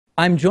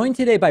I'm joined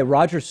today by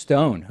Roger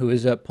Stone, who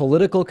is a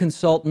political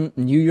consultant,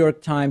 New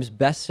York Times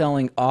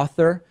best-selling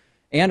author,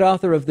 and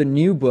author of the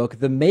new book,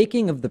 The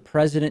Making of the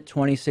President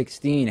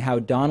 2016, How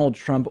Donald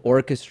Trump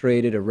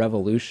Orchestrated a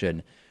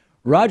Revolution.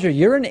 Roger,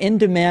 you're an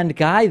in-demand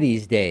guy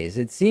these days.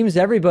 It seems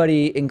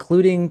everybody,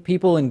 including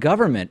people in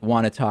government,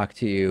 want to talk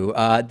to you.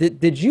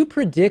 Did you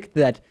predict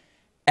that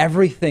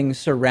everything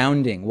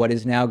surrounding what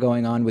is now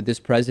going on with this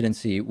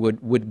presidency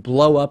would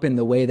blow up in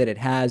the way that it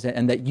has,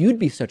 and that you'd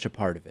be such a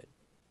part of it?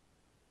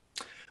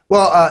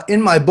 Well,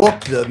 in my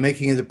book, The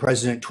Making of the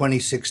President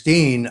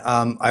 2016,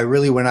 I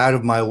really went out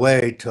of my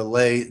way to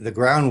lay the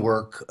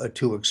groundwork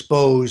to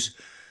expose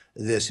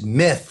this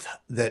myth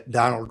that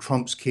Donald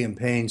Trump's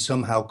campaign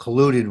somehow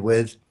colluded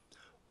with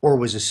or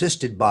was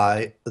assisted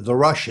by the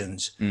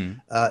Russians.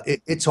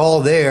 It's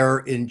all there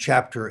in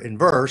chapter and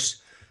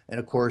verse. And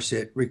of course,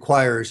 it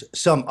requires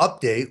some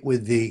update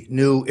with the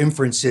new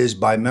inferences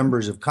by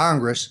members of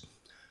Congress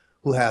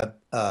who have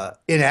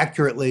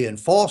inaccurately and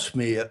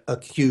falsely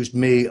accused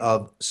me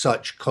of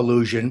such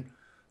collusion,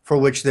 for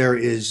which there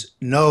is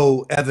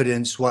no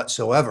evidence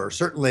whatsoever,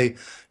 certainly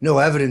no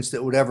evidence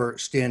that would ever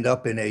stand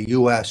up in a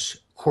U.S.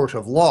 court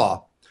of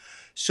law.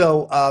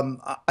 So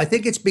I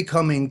think it's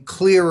becoming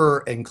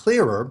clearer and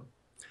clearer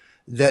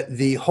that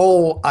the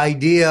whole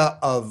idea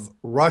of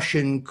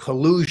Russian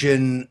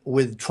collusion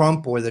with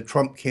Trump or the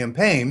Trump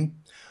campaign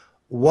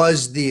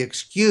was the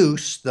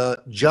excuse,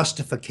 the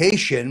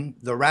justification,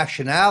 the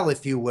rationale,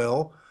 if you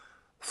will,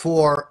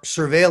 for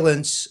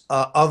surveillance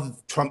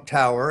of Trump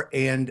Tower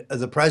and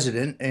the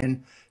president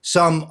and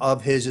some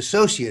of his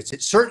associates.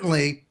 It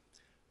certainly,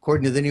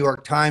 according to the New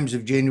York Times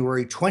of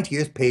January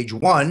 20th, page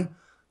 1,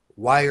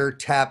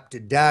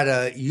 wiretapped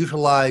data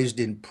utilized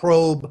in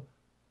probe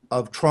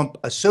of Trump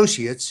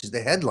associates is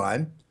the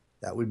headline.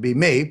 That would be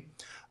me.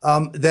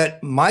 That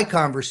my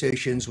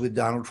conversations with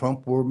Donald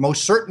Trump were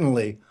most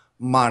certainly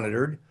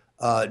monitored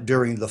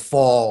during the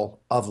fall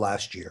of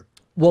last year.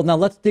 Well, now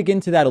let's dig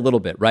into that a little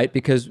bit, right?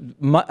 Because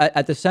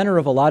at the center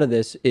of a lot of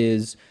this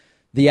is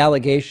the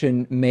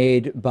allegation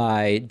made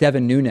by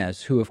Devin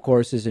Nunes, who, of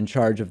course, is in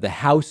charge of the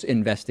House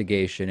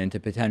investigation into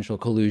potential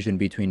collusion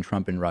between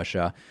Trump and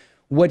Russia.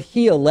 What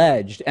he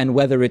alleged, and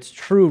whether it's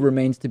true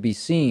remains to be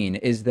seen,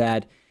 is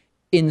that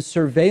in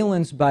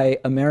surveillance by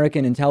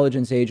American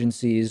intelligence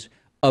agencies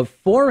of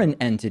foreign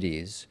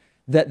entities,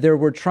 that there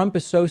were Trump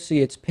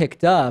associates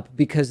picked up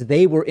because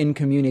they were in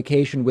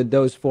communication with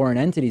those foreign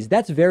entities.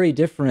 That's very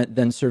different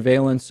than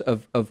surveillance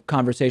of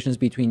conversations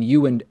between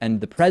you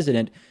and the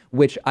president,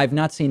 which I've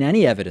not seen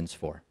any evidence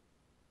for.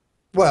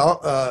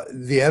 Well,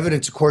 the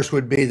evidence, of course,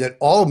 would be that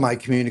all of my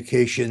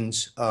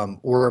communications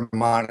were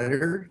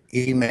monitored,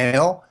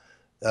 email,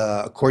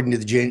 according to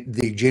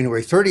the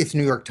January 30th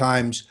New York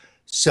Times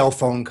cell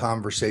phone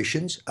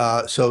conversations.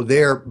 So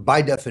there,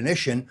 by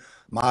definition,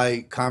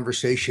 my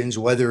conversations,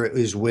 whether it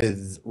was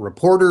with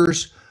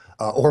reporters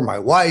or my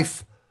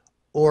wife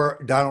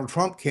or Donald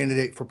Trump,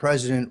 candidate for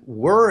president,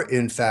 were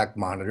in fact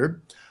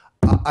monitored.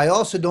 I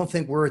also don't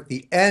think we're at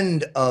the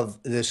end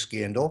of this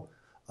scandal.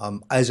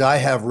 As I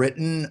have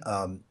written,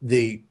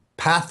 the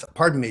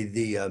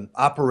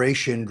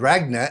Operation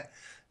Dragnet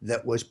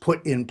that was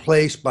put in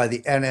place by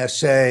the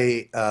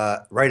NSA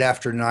right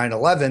after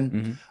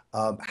 9/11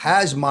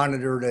 has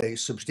monitored a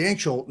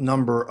substantial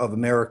number of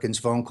Americans'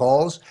 phone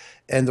calls.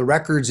 And the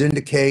records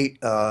indicate,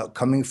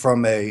 coming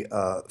from a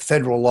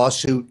federal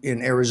lawsuit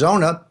in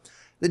Arizona,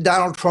 that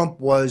Donald Trump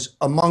was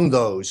among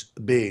those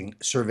being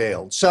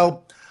surveilled.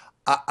 So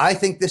I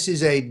think this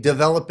is a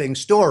developing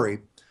story.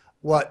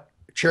 What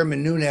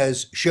Chairman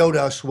Nunes showed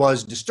us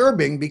was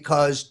disturbing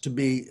because, to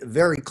be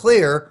very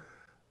clear,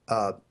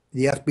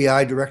 the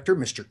FBI director,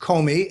 Mr.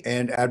 Comey,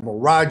 and Admiral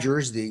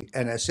Rogers, the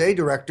NSA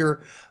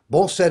director,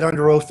 both said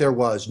under oath there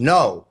was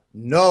no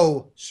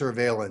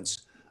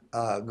surveillance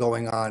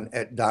going on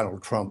at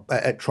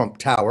Trump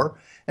Tower.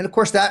 And of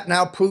course, that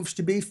now proves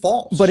to be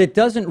false. But it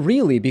doesn't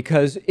really,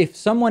 because if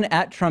someone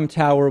at Trump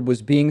Tower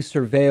was being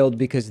surveilled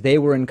because they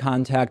were in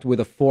contact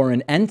with a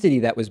foreign entity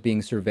that was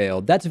being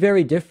surveilled, that's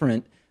very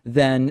different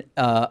than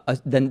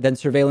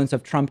surveillance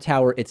of Trump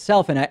Tower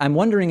itself. And I'm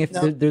wondering if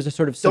there's a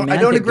sort of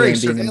semantic game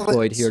being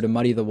employed here to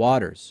muddy the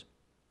waters.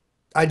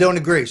 I don't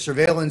agree.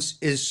 Surveillance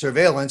is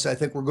surveillance. I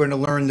think we're going to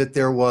learn that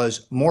there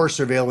was more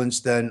surveillance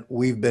than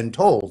we've been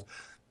told.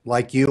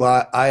 Like you,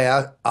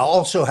 I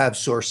also have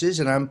sources,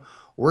 and I'm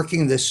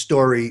working this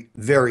story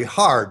very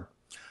hard.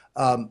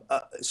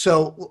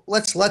 So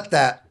let's let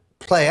that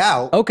play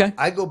out. Okay.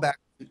 I go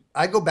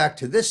back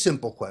to this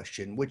simple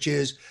question, which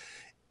is,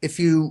 if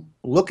you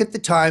look at the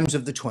Times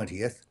of the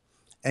 20th,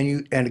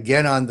 and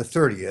again on the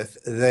 30th,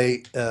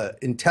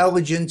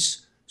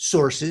 intelligence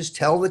sources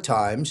tell the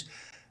Times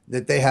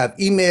that they have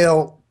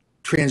email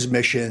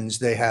transmissions,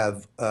 they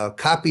have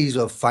copies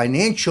of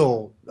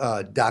financial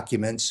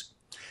documents,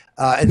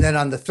 and then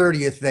on the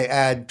 30th, they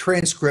add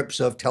transcripts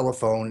of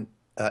telephone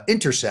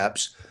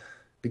intercepts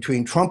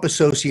between Trump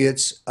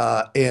associates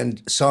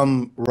and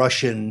some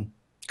Russian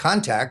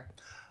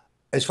contact.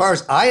 as far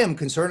as I am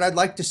concerned, I'd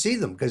like to see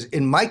them because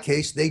in my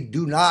case, they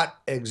do not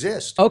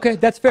exist. Okay,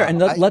 that's fair.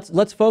 And I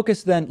let's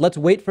focus then. Let's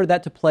wait for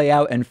that to play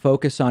out and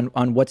focus on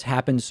what's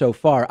happened so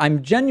far.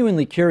 I'm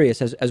genuinely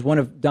curious, as one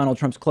of Donald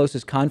Trump's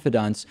closest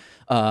confidants.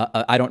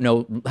 I don't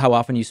know how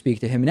often you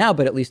speak to him now,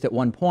 but at least at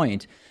one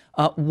point,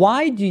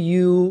 why do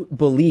you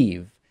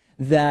believe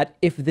that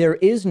if there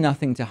is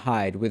nothing to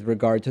hide with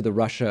regard to the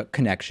Russia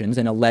connections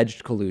and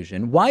alleged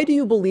collusion, why do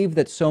you believe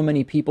that so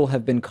many people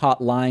have been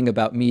caught lying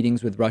about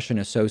meetings with Russian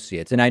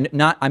associates? And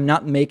I'm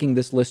not making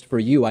this list for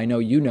you. I know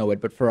you know it,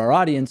 but for our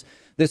audience,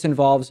 this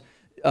involves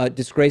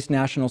disgraced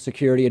National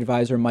Security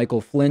Advisor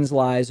Michael Flynn's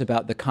lies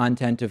about the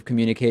content of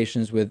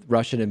communications with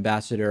Russian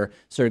Ambassador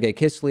Sergei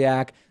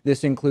Kislyak.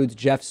 This includes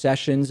Jeff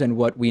Sessions and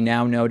what we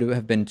now know to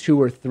have been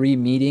 2 or 3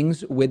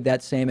 meetings with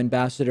that same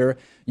ambassador.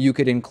 You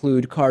could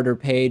include Carter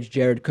Page,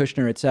 Jared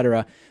Kushner, et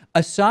cetera.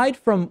 Aside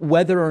from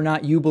whether or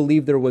not you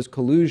believe there was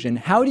collusion,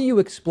 how do you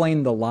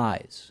explain the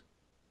lies?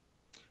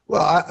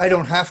 Well, I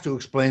don't have to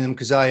explain them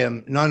because I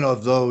am none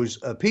of those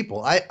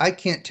people. I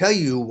can't tell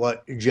you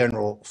what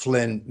General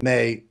Flynn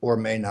may or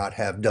may not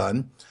have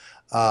done.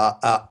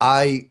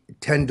 I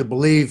tend to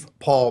believe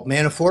Paul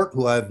Manafort,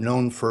 who I've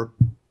known for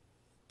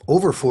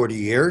over 40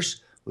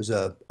 years, was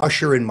a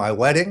usher in my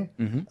wedding.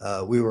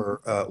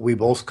 We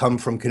both come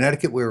from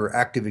Connecticut. We were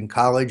active in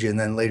college and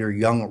then later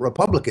young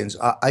Republicans.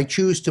 I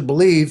choose to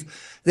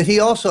believe that he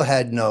also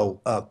had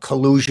no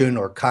collusion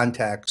or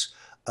contacts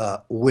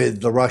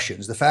with the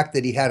Russians. The fact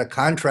that he had a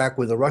contract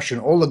with a Russian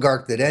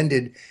oligarch that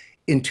ended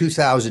in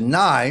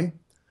 2009,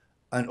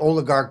 an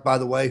oligarch, by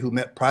the way, who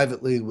met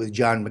privately with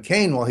John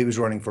McCain while he was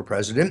running for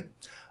president,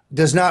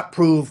 does not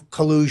prove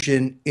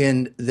collusion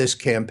in this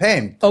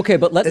campaign. Okay,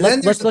 but we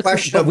have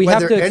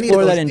to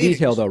explore that in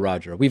detail, though,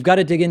 Roger. We've got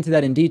to dig into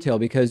that in detail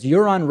because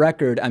you're on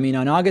record. I mean,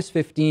 on August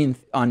 15th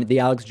on the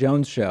Alex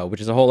Jones show, which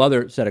is a whole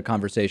other set of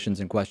conversations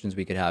and questions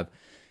we could have,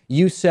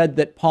 you said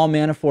that Paul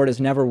Manafort has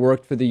never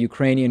worked for the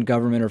Ukrainian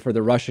government or for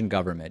the Russian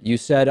government. You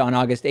said on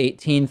August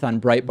 18th on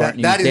Breitbart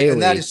News Daily.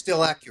 And that is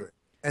still accurate.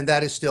 And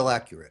that is still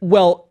accurate.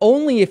 Well,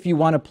 only if you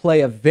want to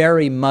play a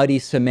very muddy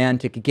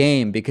semantic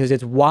game, because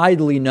it's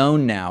widely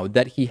known now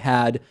that he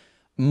had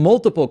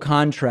multiple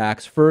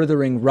contracts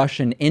furthering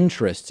Russian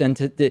interests.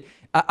 And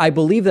I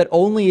believe that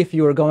only if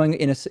you are going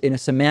in a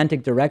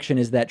semantic direction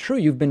is that true.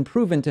 You've been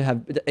proven to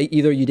have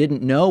either you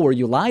didn't know or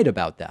you lied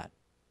about that.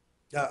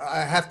 I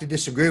have to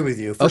disagree with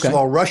you. First of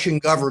all, Russian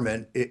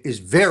government is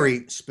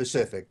very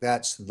specific.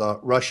 That's the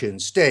Russian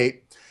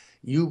state.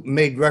 You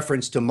made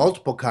reference to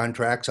multiple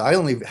contracts. I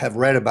only have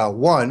read about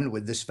one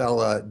with this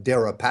fella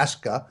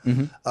Deripaska,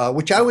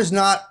 which I was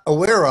not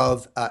aware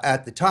of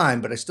at the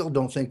time, but I still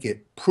don't think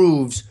it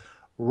proves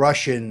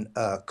Russian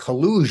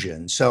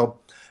collusion. So,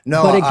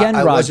 no, but again,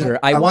 Roger,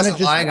 I wasn't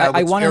lying.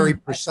 I was very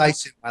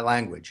precise in my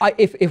language.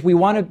 If we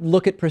want to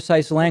look at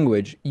precise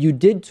language, you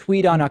did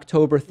tweet on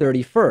October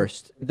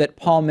 31st that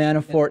Paul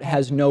Manafort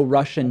has no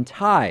Russian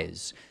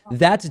ties.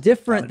 That's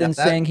different than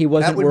saying he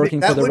wasn't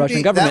working for the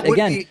Russian government.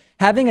 Again,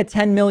 having a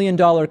 $10 million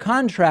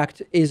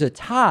contract is a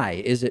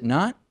tie, is it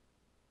not?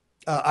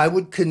 I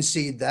would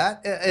concede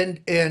that,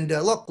 and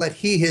look, let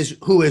he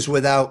who is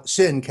without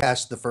sin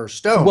cast the first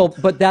stone. Well,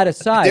 but that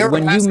aside,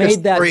 when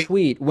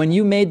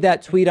you made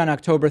that tweet on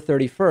October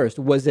 31st,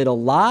 was it a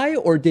lie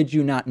or did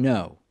you not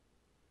know?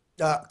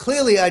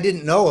 Clearly, I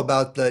didn't know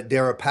about the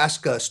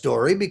Deripaska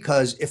story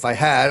because if I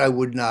had, I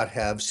would not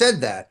have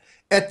said that.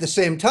 At the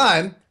same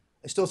time,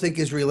 I still think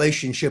his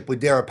relationship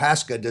with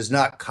Deripaska does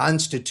not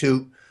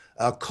constitute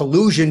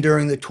collusion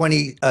during the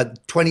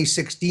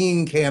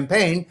 2016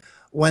 campaign,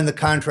 when the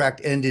contract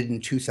ended in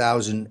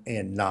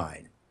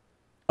 2009.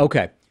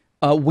 Okay.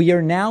 We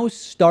are now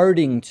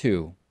starting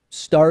to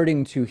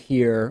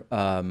hear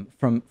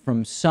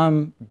from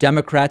some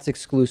Democrats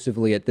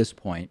exclusively at this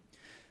point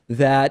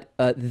that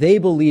they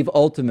believe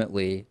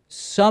ultimately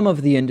some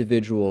of the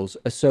individuals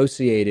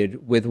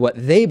associated with what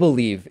they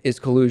believe is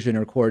collusion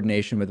or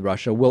coordination with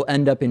Russia will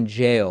end up in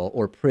jail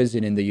or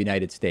prison in the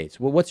United States.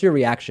 Well, what's your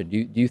reaction?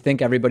 Do you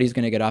think everybody's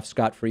going to get off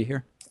scot-free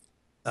here?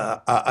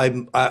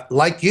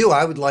 Like you,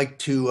 I would like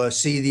to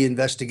see the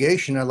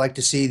investigation. I'd like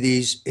to see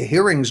these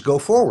hearings go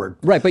forward.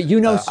 Right, but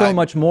you know so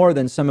much more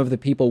than some of the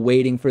people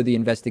waiting for the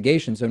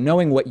investigation. So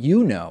knowing what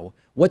you know,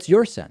 what's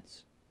your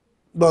sense?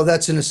 Well,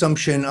 that's an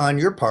assumption on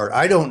your part.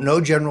 I don't know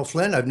General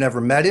Flynn. I've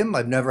never met him.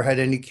 I've never had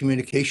any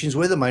communications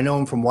with him. I know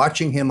him from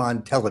watching him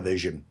on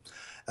television.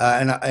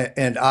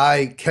 And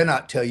I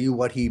cannot tell you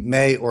what he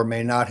may or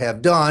may not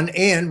have done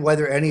and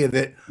whether any of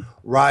it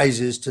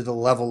rises to the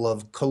level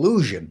of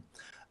collusion.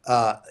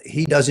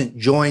 He doesn't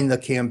join the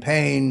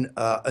campaign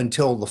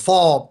until the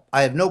fall.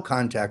 I have no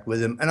contact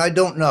with him, and I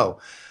don't know.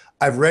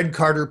 I've read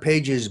Carter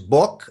Page's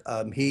book.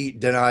 He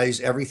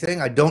denies everything.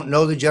 I don't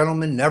know the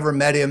gentleman, never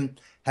met him,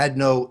 had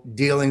no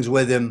dealings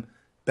with him.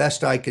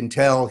 Best I can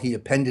tell, he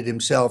appended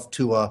himself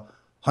to a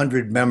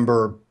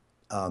 100-member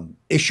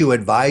issue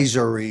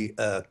advisory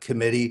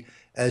committee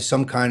as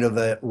some kind of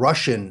a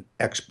Russian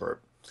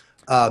expert.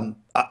 I'm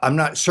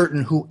not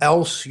certain who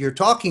else you're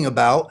talking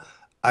about.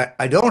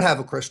 I don't have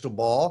a crystal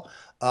ball.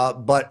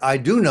 But I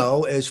do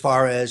know, as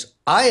far as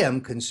I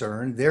am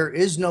concerned, there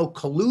is no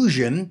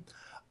collusion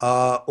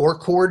or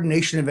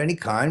coordination of any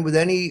kind with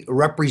any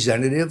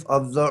representative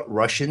of the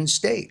Russian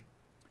state.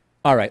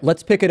 All right,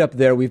 let's pick it up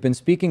there. We've been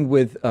speaking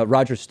with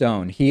Roger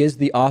Stone. He is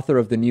the author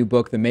of the new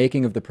book, The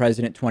Making of the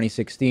President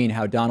 2016,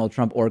 How Donald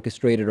Trump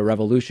Orchestrated a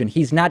Revolution.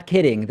 He's not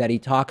kidding that he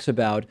talks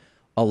about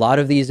a lot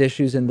of these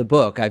issues in the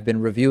book. I've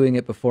been reviewing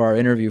it before our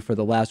interview for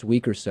the last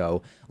week or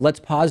so. Let's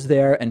pause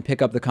there and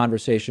pick up the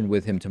conversation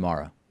with him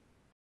tomorrow.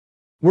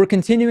 We're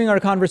continuing our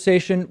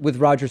conversation with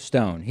Roger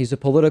Stone. He's a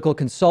political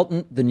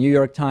consultant, the New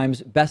York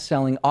Times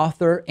bestselling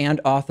author,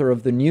 and author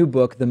of the new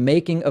book, The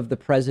Making of the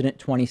President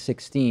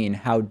 2016,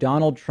 How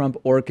Donald Trump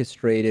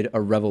Orchestrated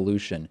a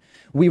Revolution.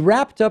 We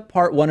wrapped up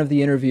part one of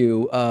the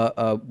interview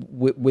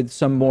with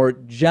some more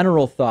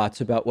general thoughts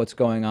about what's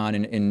going on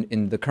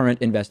in the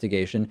current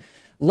investigation.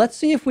 Let's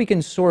see if we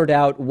can sort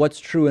out what's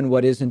true and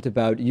what isn't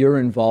about your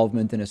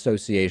involvement in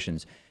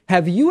associations.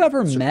 Have you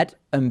ever met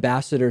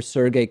Ambassador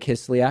Sergei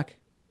Kislyak?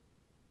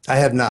 I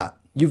have not.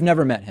 You've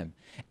never met him.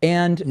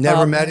 And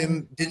never met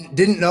him.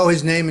 Didn't know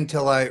his name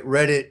until I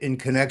read it in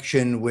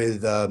connection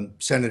with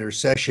Senator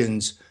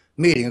Sessions'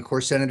 meeting. Of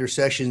course, Senator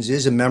Sessions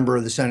is a member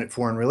of the Senate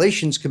Foreign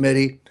Relations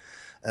Committee.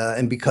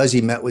 And because he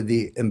met with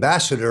the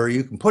ambassador,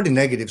 you can put a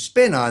negative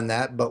spin on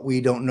that, but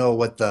we don't know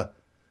what the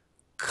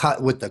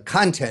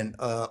content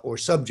or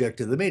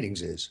subject of the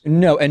meetings is.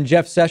 No, and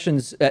Jeff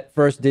Sessions at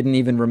first didn't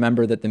even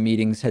remember that the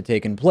meetings had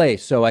taken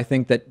place. So I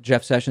think that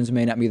Jeff Sessions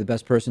may not be the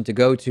best person to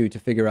go to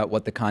figure out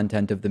what the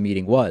content of the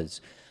meeting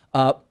was.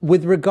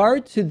 With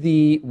regard to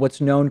the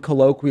what's known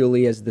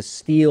colloquially as the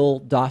Steele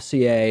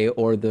dossier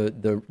or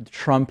the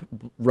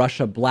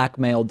Trump-Russia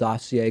blackmail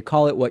dossier,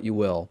 call it what you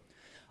will.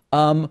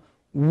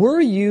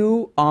 Were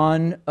you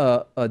on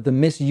the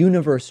Miss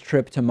Universe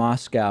trip to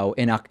Moscow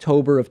in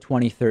October of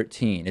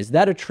 2013? Is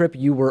that a trip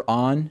you were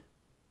on?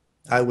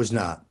 I was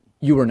not.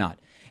 You were not.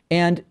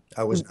 And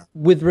I was not.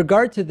 With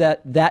regard to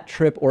that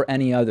trip or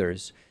any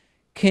others,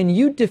 can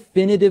you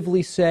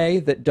definitively say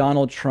that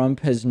Donald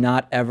Trump has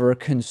not ever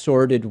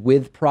consorted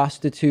with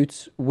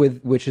prostitutes,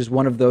 which is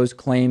one of those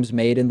claims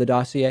made in the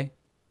dossier?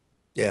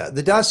 Yeah,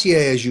 the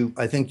dossier, as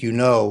I think you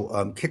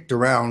know, kicked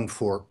around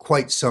for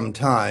quite some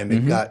time.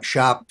 It got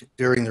shopped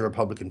during the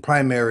Republican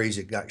primaries.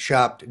 It got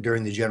shopped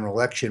during the general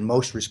election.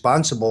 Most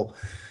responsible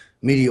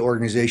media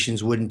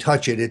organizations wouldn't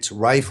touch it. It's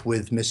rife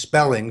with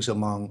misspellings,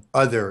 among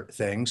other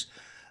things.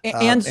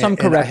 And some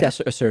correct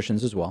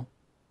assertions as well.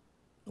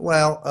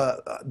 Well,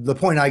 the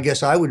point I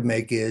guess I would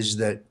make is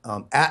that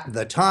at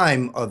the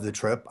time of the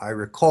trip, I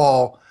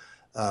recall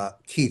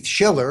Keith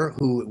Schiller,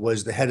 who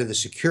was the head of the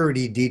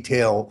security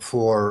detail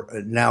for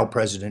now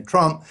President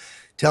Trump,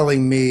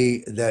 telling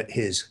me that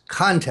his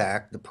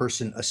contact, the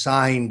person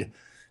assigned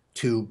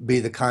to be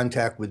the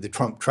contact with the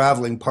Trump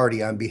traveling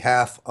party on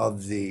behalf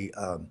of the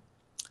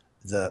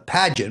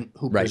pageant,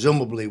 who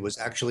presumably was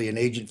actually an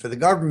agent for the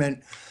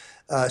government,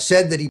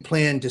 said that he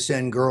planned to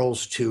send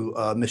girls to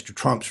Mr.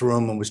 Trump's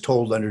room and was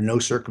told under no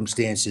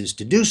circumstances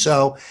to do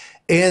so,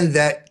 and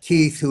that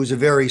Keith, who is a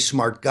very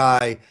smart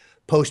guy,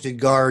 posted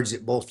guards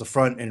at both the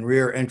front and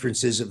rear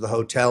entrances of the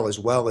hotel, as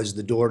well as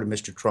the door to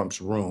Mr. Trump's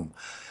room.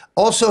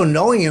 Also,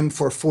 knowing him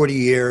for 40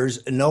 years,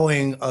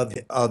 knowing of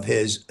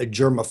his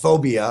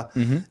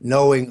germophobia,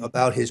 knowing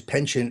about his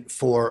penchant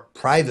for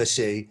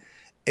privacy,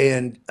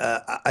 and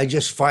I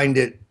just find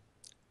it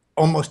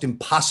almost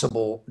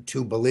impossible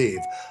to believe.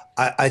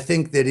 I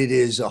think that it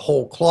is a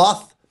whole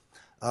cloth.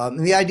 And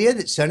the idea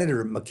that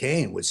Senator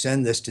McCain would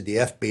send this to the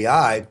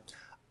FBI,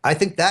 I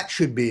think that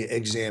should be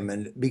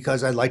examined,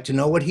 because I'd like to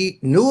know what he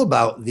knew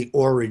about the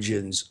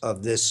origins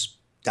of this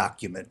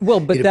document.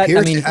 Well, but it that, I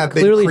appears mean, to have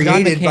clearly been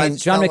created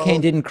John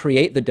McCain didn't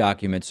create the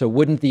document. So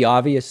wouldn't the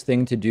obvious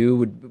thing to do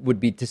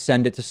would be to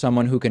send it to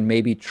someone who can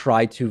maybe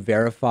try to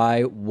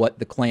verify what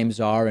the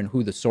claims are and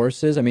who the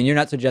source is? I mean, you're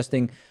not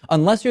suggesting,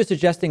 unless you're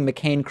suggesting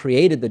McCain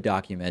created the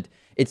document,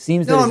 it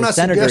seems that as a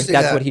senator,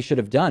 that's what he should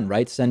have done,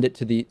 right? Send it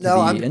to the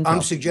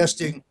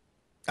intel.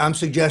 I'm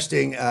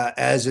suggesting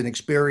as an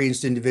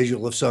experienced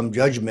individual of some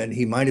judgment,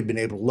 he might have been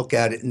able to look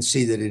at it and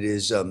see that it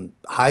is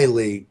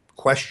highly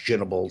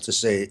questionable, to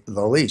say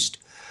the least.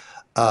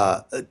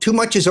 Too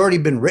much has already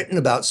been written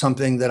about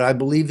something that I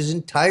believe is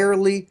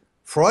entirely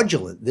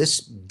fraudulent. This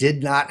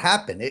did not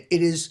happen. It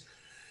is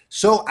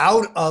so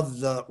out of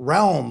the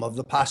realm of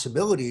the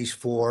possibilities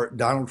for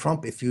Donald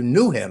Trump, if you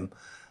knew him,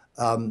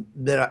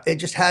 that it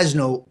just has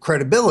no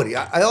credibility.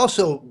 I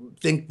also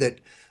think that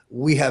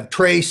we have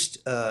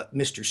traced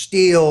Mr.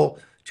 Steele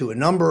to a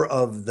number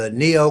of the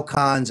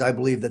neocons. I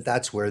believe that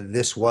that's where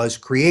this was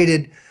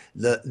created.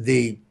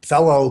 The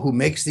fellow who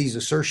makes these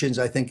assertions,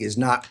 I think, is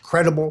not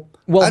credible.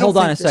 Well, hold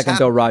on a second,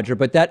 though, Roger.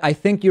 But I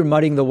think you're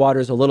muddying the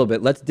waters a little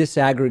bit. Let's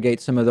disaggregate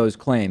some of those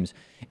claims.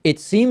 It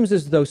seems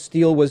as though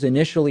Steele was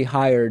initially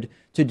hired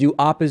to do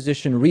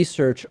opposition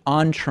research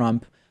on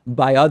Trump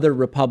by other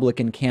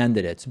Republican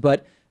candidates.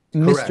 But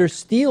Correct. Mr.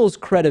 Steele's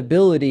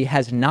credibility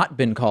has not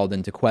been called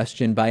into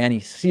question by any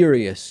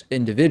serious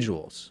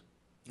individuals.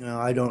 No,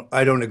 I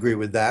don't agree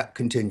with that.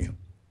 Continue.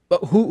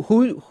 But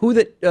who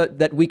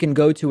that we can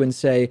go to and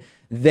say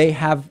they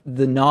have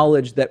the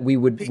knowledge that we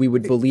would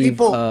believe?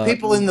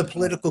 People in the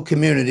political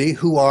community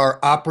who are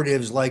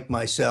operatives like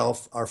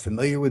myself are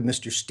familiar with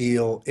Mr.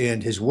 Steele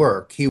and his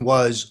work. He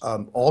was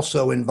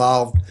also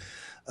involved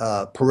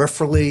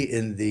peripherally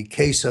in the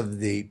case of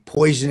the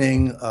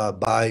poisoning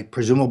by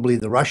presumably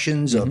the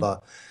Russians of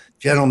a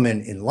gentleman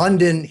in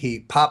London.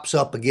 He pops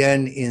up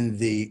again in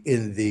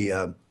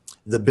the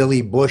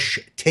Billy Bush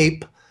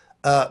tape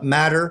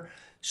matter.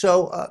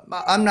 So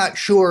I'm not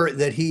sure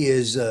that he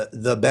is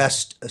the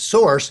best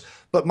source,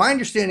 but my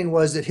understanding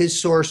was that his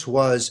source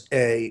was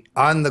a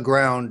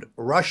on-the-ground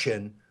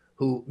Russian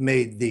who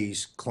made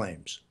these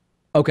claims.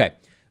 Okay,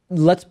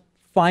 let's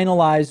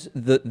finalize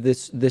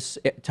this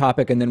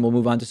topic, and then we'll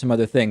move on to some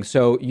other things.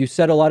 So you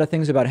said a lot of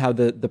things about how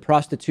the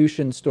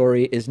prostitution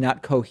story is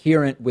not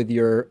coherent with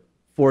your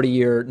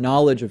 40-year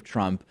knowledge of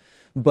Trump.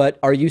 But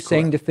are you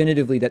saying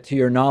definitively that, to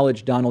your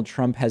knowledge, Donald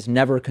Trump has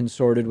never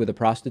consorted with a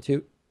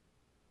prostitute?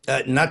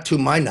 Not to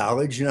my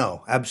knowledge,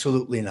 no,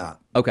 absolutely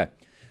not. Okay.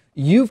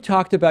 You've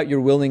talked about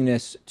your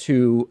willingness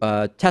to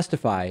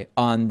testify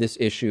on this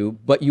issue,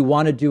 but you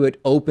want to do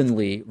it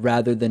openly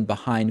rather than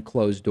behind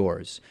closed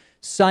doors.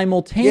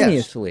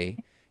 Simultaneously,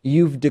 yes,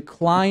 you've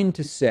declined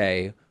to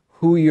say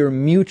who your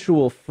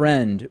mutual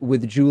friend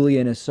with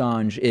Julian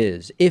Assange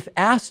is. If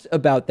asked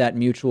about that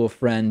mutual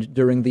friend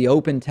during the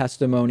open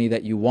testimony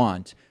that you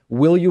want,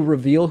 will you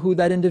reveal who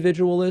that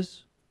individual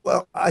is?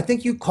 Well, I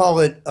think you call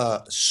it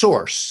a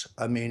source.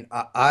 I mean,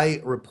 I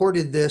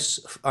reported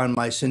this on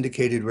my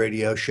syndicated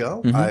radio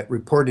show. I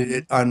reported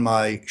it on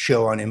my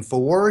show on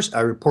InfoWars. I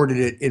reported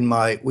it in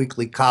my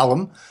weekly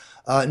column.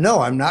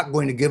 No, I'm not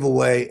going to give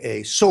away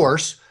a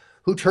source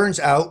who turns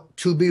out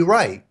to be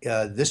right.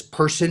 This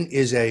person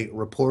is a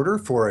reporter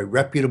for a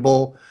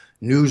reputable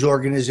news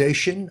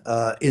organization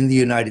in the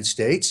United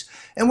States.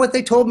 And what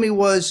they told me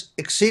was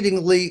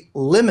exceedingly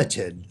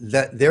limited,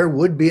 that there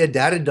would be a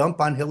data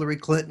dump on Hillary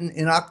Clinton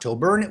in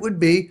October, and it would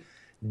be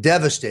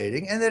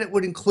devastating, and that it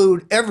would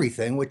include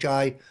everything, which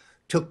I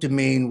took to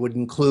mean would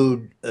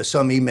include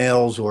some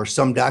emails or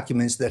some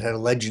documents that had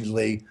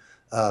allegedly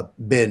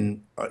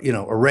been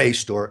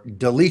erased or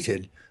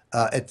deleted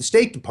at the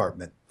State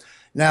Department.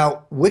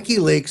 Now,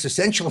 WikiLeaks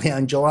essentially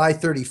on July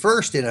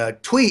 31st in a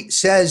tweet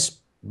says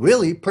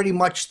really pretty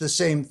much the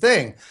same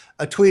thing,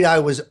 a tweet I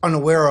was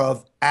unaware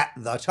of at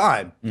the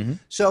time.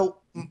 So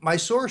my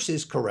source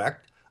is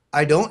correct.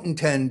 I don't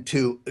intend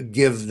to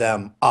give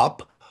them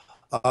up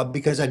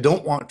because I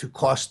don't want to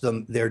cost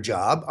them their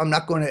job. I'm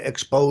not going to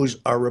expose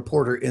a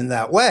reporter in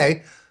that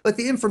way, but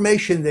the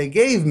information they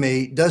gave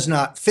me does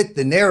not fit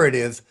the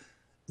narrative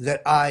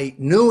that I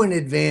knew in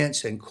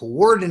advance and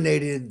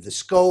coordinated the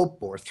scope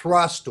or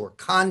thrust or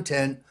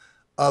content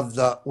of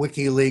the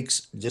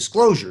WikiLeaks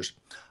disclosures.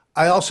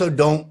 I also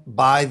don't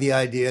buy the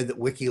idea that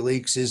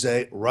WikiLeaks is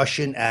a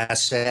Russian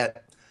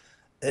asset.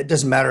 It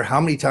doesn't matter how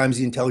many times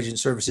the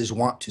intelligence services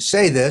want to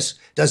say this,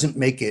 doesn't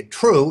make it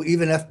true.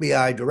 Even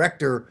FBI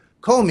Director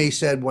Comey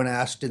said when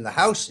asked in the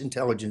House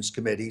Intelligence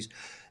Committees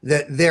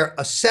that their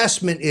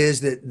assessment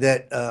is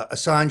that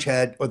Assange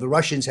had, or the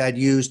Russians had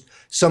used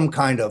some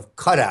kind of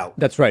cutout.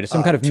 That's right,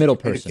 some kind of middle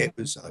person.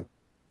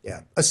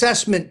 Yeah,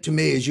 assessment to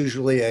me is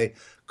usually a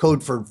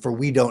code for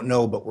we don't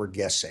know, but we're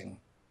guessing.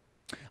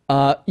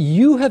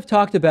 You have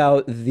talked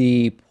about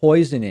the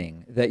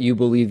poisoning that you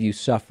believe you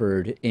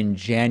suffered in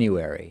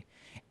January.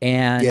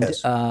 And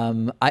yes,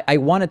 I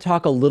want to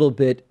talk a little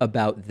bit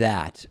about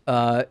that.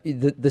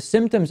 The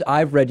symptoms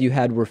I've read you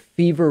had were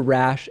fever,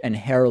 rash, and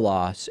hair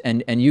loss,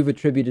 and you've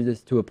attributed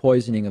this to a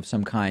poisoning of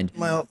some kind.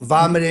 Well,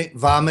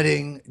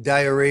 vomiting,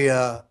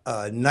 diarrhea,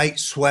 night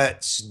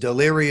sweats,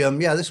 delirium.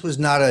 Yeah, this was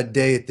not a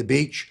day at the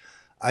beach.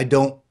 I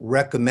don't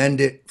recommend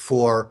it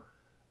for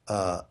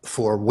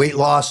weight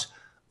loss.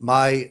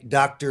 My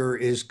doctor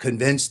is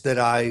convinced that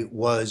I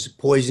was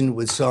poisoned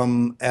with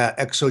some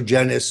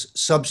exogenous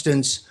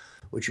substance,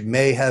 which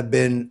may have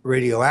been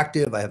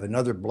radioactive. I have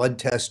another blood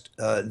test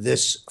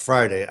this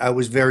Friday. I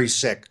was very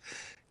sick.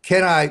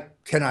 Can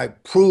I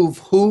prove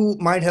who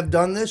might have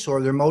done this or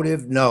their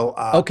motive? No.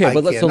 Okay,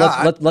 but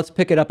let's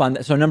pick it up on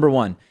that. So number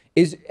one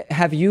is,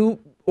 have you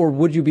or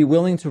would you be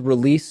willing to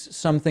release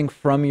something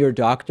from your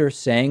doctor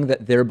saying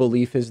that their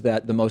belief is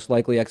that the most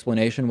likely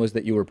explanation was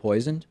that you were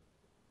poisoned?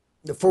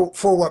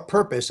 For what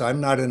purpose?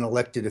 I'm not an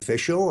elected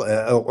official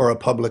or a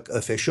public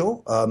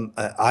official.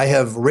 I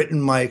have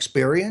written my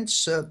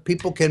experience.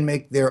 People can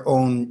make their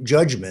own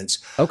judgments.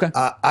 Okay.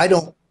 I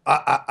don't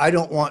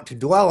want to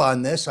dwell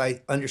on this.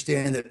 I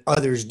understand that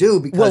others do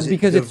because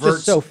it's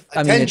just so.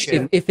 I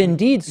mean, if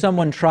indeed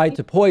someone tried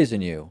to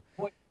poison you,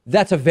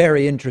 that's a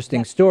very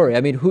interesting story.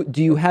 I mean,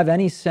 do you have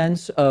any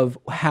sense of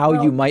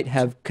how you might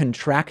have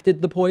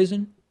contracted the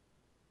poison?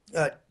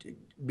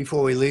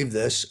 Before we leave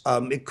this,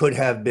 it could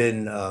have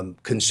been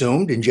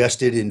consumed,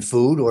 ingested in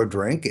food or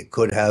drink. It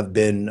could have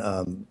been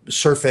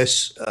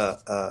surface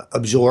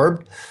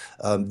absorbed.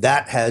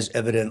 That has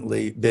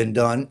evidently been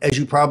done. As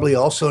you probably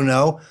also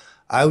know,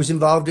 I was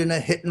involved in a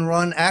hit and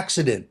run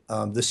accident.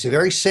 This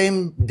very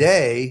same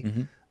day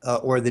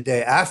or the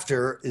day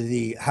after,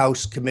 the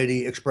House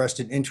committee expressed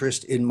an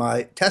interest in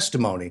my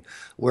testimony,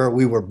 where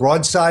we were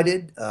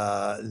broadsided.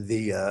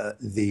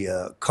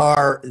 The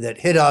car that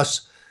hit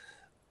us,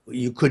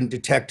 you couldn't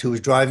detect who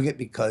was driving it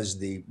because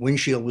the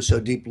windshield was so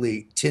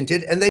deeply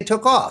tinted, and they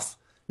took off.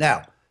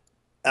 Now,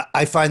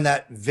 I find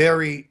that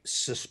very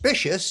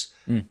suspicious.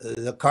 Mm.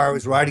 The car I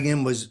was riding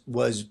in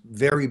was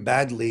very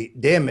badly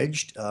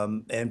damaged,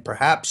 and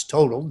perhaps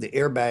totaled. The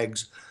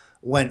airbags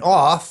went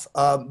off,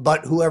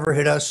 but whoever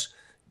hit us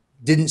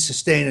didn't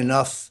sustain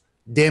enough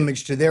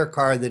damage to their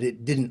car that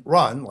it didn't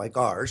run like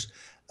ours.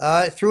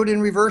 Threw it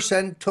in reverse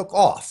and took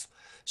off.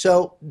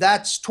 So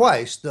that's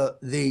twice.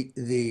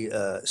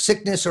 The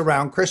sickness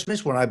around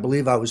Christmas, when I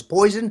believe I was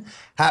poisoned,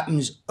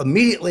 happens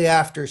immediately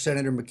after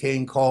Senator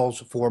McCain calls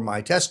for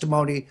my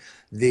testimony.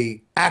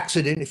 The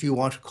accident, if you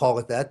want to call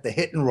it that, the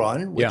hit and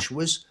run, Yeah. which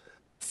was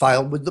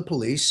filed with the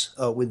police,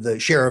 with the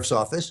sheriff's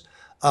office,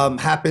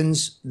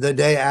 happens the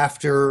day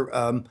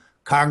after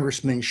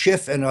Congressman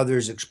Schiff and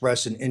others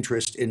express an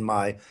interest in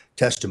my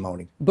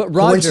testimony. But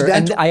Roger,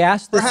 and Coincidental? I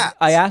Perhaps.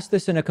 asked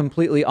this in a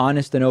completely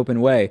honest and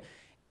open way.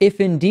 If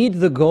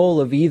indeed the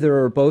goal of either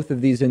or both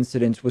of these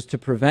incidents was to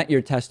prevent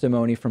your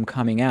testimony from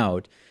coming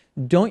out,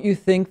 don't you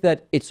think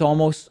that it's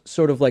almost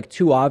sort of like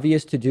too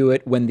obvious to do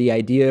it when the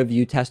idea of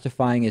you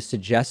testifying is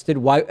suggested?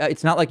 Why?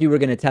 It's not like you were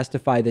going to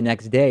testify the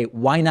next day.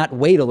 Why not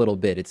wait a little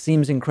bit? It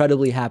seems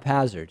incredibly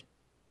haphazard.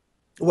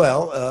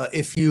 Well,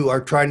 if you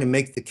are trying to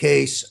make the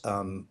case,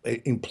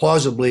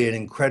 implausibly and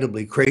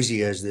incredibly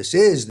crazy as this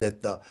is,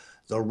 that the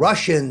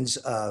Russians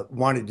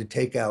wanted to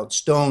take out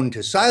Stone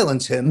to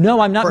silence him.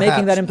 No, I'm not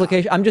making that perhaps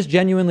implication. I'm just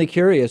genuinely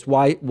curious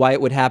why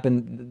it would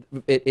happen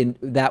in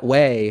that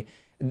way,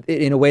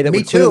 in a way that Me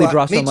would clearly too.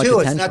 draw so Me much too.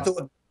 It's attention.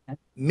 not the.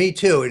 Me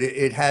too.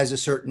 It has a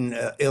certain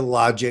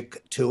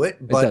illogic to it,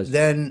 It but does.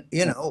 then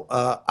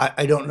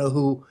I don't know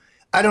who.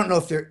 I don't know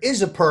if there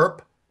is a perp,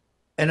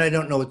 and I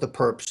don't know what the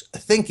perp's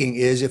thinking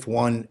is if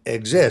one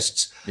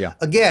exists. Yeah.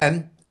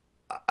 Again,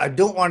 I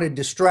don't want to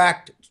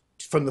distract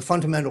from the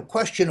fundamental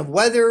question of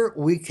whether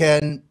we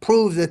can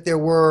prove that there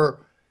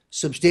were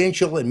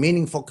substantial and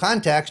meaningful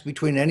contacts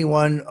between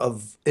anyone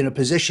in a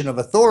position of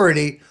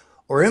authority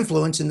or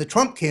influence in the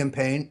Trump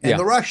campaign and Yeah.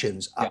 the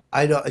Russians.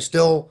 I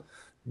still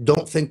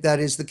don't think that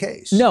is the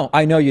case. No,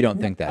 I know you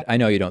don't think that. I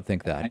know you don't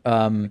think that.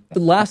 The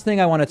last thing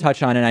I want to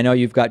touch on, and I know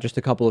you've got just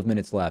a couple of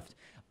minutes left.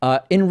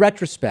 In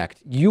retrospect,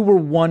 you were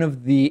one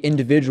of the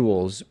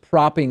individuals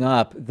propping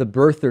up the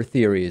birther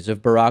theories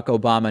of Barack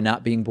Obama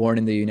not being born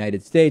in the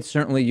United States.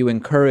 Certainly, you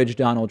encouraged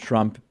Donald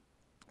Trump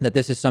that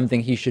this is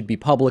something he should be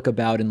public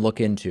about and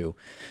look into.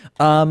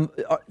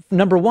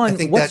 Number one, I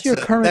think what's your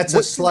current? that's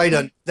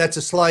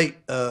a slight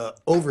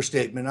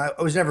overstatement. I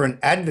was never an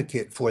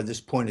advocate for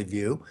this point of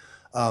view,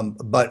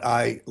 but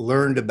I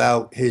learned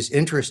about his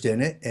interest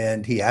in it,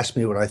 and he asked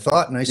me what I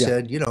thought, and I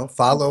said,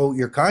 follow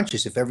your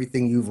conscience. If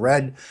everything you've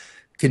read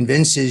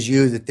convinces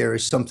you that there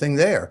is something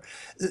there.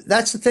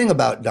 That's the thing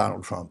about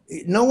Donald Trump.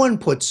 No one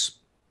puts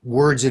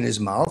words in his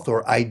mouth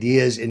or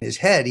ideas in his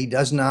head. He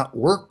does not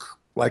work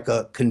like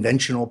a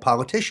conventional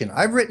politician.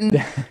 I've written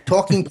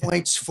talking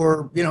points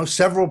for,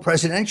 several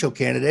presidential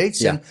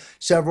candidates and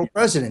several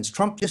presidents.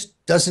 Trump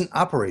just doesn't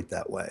operate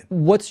that way.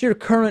 What's your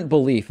current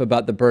belief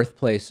about the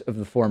birthplace of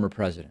the former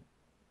president?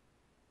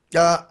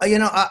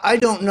 I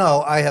don't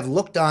know. I have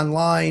looked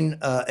online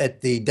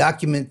at the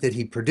document that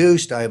he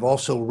produced. I have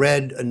also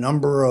read a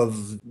number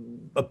of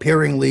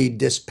appearingly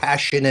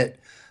dispassionate,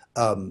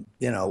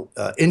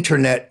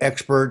 internet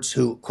experts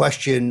who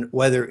question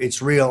whether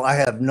it's real. I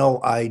have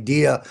no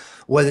idea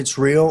whether it's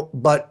real,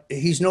 but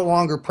he's no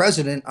longer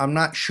president. I'm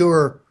not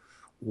sure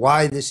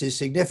why this is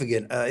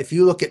significant. If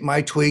you look at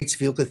my tweets,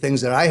 if you look at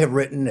things that I have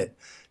written at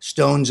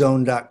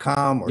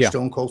stonezone.com or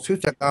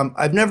stonecoldtruth.com,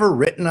 I've never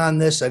written on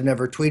this. I've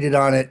never tweeted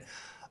on it.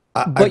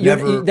 But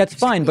that's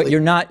fine. But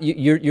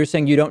you're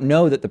saying you don't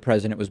know that the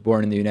president was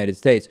born in the United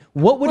States.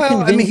 What would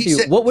convince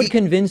you? What would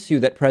convince you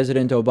that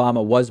President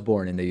Obama was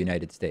born in the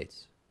United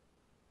States?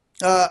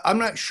 I'm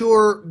not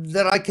sure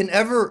that I can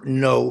ever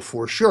know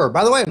for sure.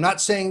 By the way, I'm not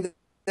saying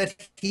that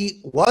he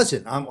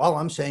wasn't. All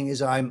I'm saying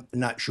is I'm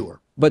not sure.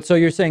 But so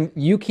you're saying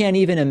you can't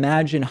even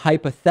imagine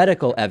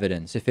hypothetical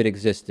evidence, if it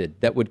existed,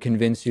 that would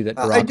convince you that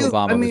Barack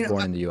Obama was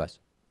born in the U.S.?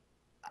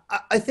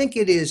 I think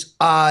it is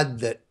odd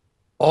that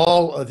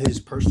all of his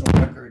personal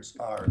records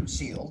are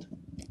sealed.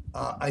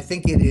 I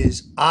think it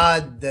is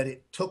odd that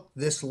it took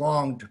this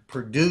long to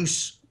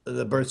produce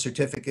the birth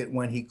certificate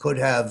when he could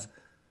have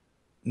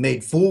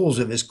made fools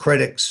of his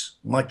critics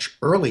much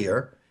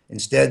earlier.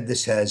 Instead,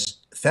 this has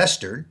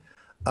festered.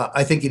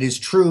 I think it is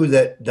true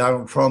that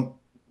Donald Trump,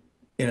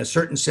 in a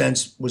certain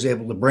sense, was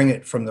able to bring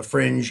it from the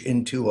fringe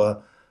into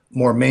a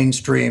more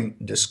mainstream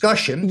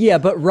discussion. Yeah,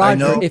 but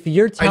Roger, if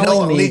you're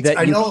telling me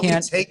that you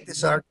can't take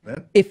this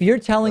argument. if you're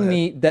telling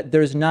me that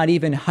there's not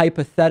even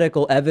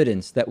hypothetical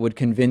evidence that would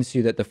convince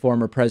you that the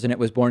former president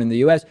was born in the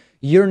U.S.,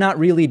 you're not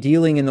really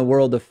dealing in the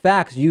world of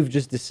facts. You've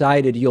just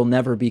decided you'll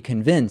never be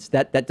convinced.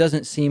 That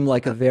doesn't seem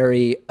like a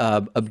very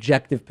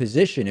objective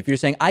position. If you're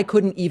saying I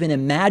couldn't even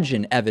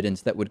imagine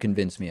evidence that would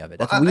convince me of it,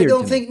 that's weird. I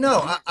don't think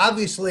no.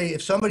 Obviously,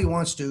 if someone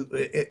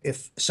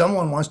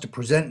wants to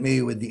present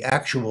me with the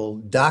actual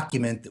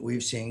document that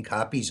we've seen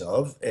copies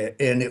of,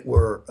 and it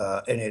were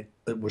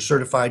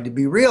certified to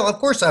be real, of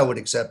course I would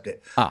accept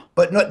it.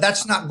 But no,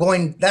 that's not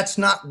going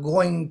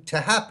to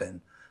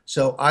happen.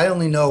 So I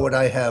only know what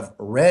I have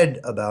read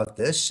about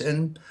this,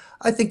 and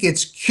I think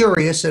it's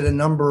curious at a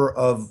number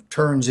of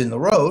turns in the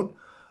road.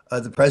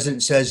 The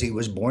president says he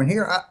was born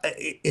here.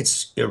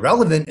 It's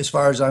irrelevant as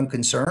far as I'm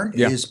concerned.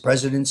 Yeah. His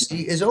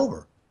presidency is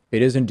over.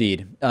 It is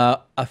indeed.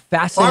 A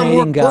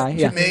fascinating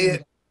guy.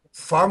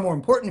 Far more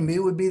important to me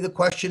would be the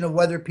question of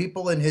whether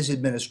people in his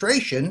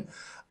administration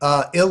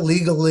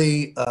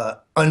illegally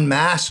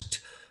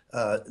unmasked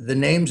the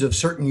names of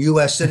certain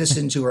U.S.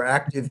 citizens who are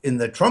active in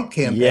the Trump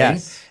campaign,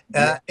 yes.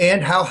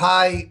 And how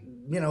high,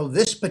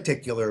 this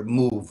particular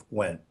move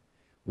went.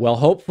 Well,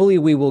 hopefully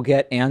we will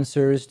get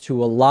answers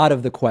to a lot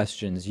of the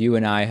questions you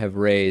and I have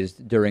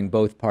raised during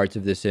both parts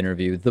of this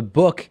interview. The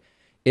book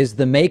is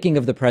The Making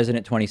of the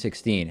President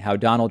 2016, How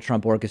Donald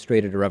Trump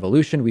Orchestrated a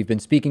Revolution. We've been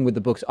speaking with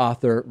the book's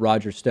author,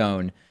 Roger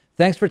Stone.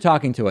 Thanks for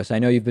talking to us. I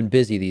know you've been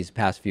busy these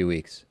past few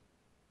weeks.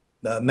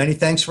 Many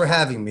thanks for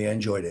having me. I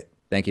enjoyed it.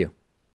 Thank you.